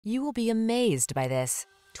You will be amazed by this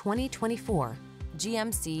 2024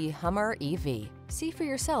 GMC Hummer EV. See for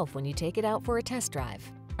yourself when you take it out for a test drive.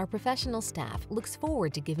 Our professional staff looks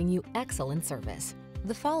forward to giving you excellent service.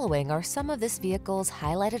 The following are some of this vehicle's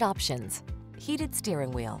highlighted options: heated steering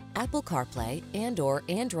wheel, Apple CarPlay and/or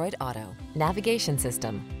Android Auto, navigation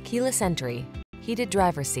system, keyless entry, heated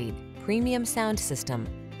driver's seat, premium sound system,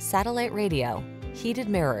 satellite radio, heated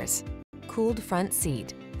mirrors, cooled front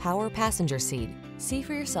seat, power passenger seat. See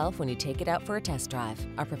for yourself when you take it out for a test drive.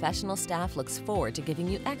 Our professional staff looks forward to giving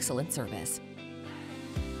you excellent service.